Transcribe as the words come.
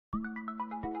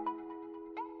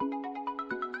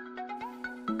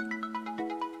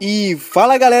E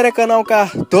fala galera, canal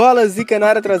Cartolas e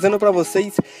Canária trazendo pra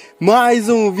vocês mais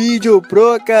um vídeo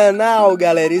pro canal,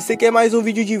 galera. Esse aqui é mais um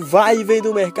vídeo de vai e vem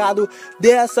do mercado,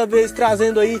 dessa vez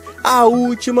trazendo aí a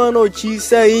última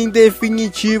notícia em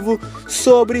definitivo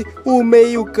sobre o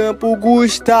meio campo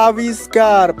Gustavo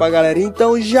Scarpa, galera.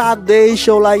 Então já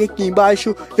deixa o like aqui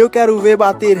embaixo, eu quero ver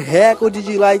bater recorde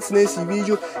de likes nesse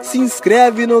vídeo. Se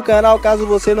inscreve no canal caso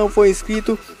você não for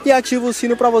inscrito e ativa o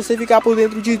sino pra você ficar por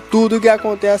dentro de tudo que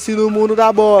acontece no mundo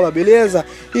da bola, beleza?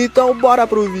 Então bora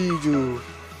pro vídeo.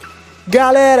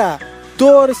 Galera,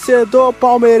 torcedor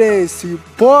palmeirense,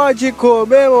 pode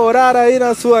comemorar aí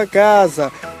na sua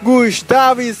casa.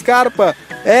 Gustavo Scarpa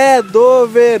é do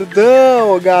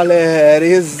Verdão, galera.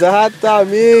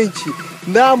 Exatamente.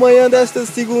 Na manhã desta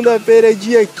segunda-feira,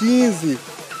 dia 15,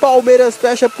 Palmeiras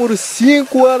fecha por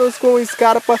 5 anos com o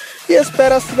Scarpa e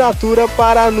espera assinatura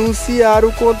para anunciar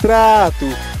o contrato.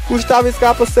 Gustavo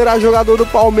Scarpa será jogador do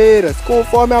Palmeiras,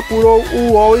 conforme apurou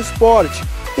o All Sport.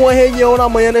 Uma reunião na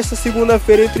manhã desta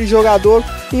segunda-feira entre jogador,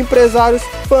 empresários,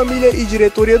 família e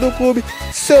diretoria do clube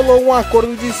selou um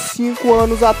acordo de 5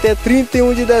 anos até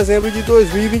 31 de dezembro de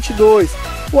 2022.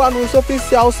 O anúncio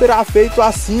oficial será feito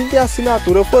assim que a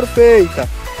assinatura for feita.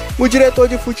 O diretor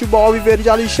de futebol alviverde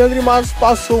Alexandre Matos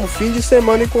passou o fim de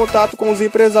semana em contato com os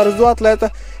empresários do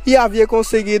atleta e havia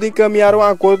conseguido encaminhar um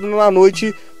acordo na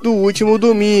noite do último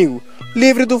domingo.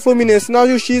 Livre do Fluminense na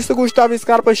justiça, Gustavo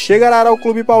Scarpa chegará ao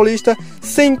clube paulista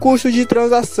sem custo de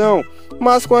transação,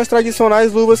 mas com as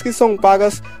tradicionais luvas que são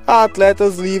pagas a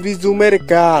atletas livres do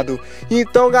mercado.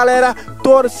 Então galera,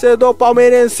 torcedor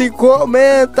palmeirense,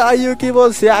 comenta aí o que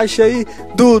você acha aí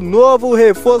do novo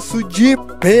reforço de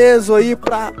peso aí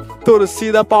pra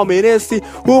torcida palmeirense.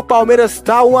 O Palmeiras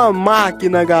tá uma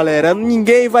máquina, galera,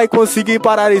 ninguém vai conseguir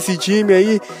parar esse time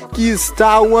aí, que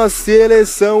está uma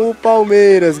seleção o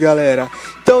Palmeiras, galera.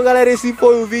 Então galera, esse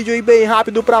foi um vídeo aí bem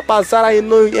rápido para passar aí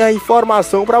a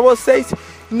informação para vocês.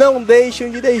 Não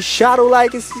deixem de deixar o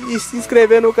like e se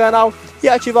inscrever no canal e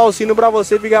ativar o sino para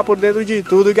você ficar por dentro de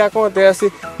tudo que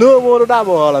acontece no mundo da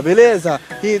bola, beleza?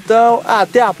 Então,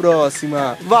 até a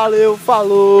próxima. Valeu,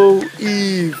 falou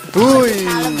e fui!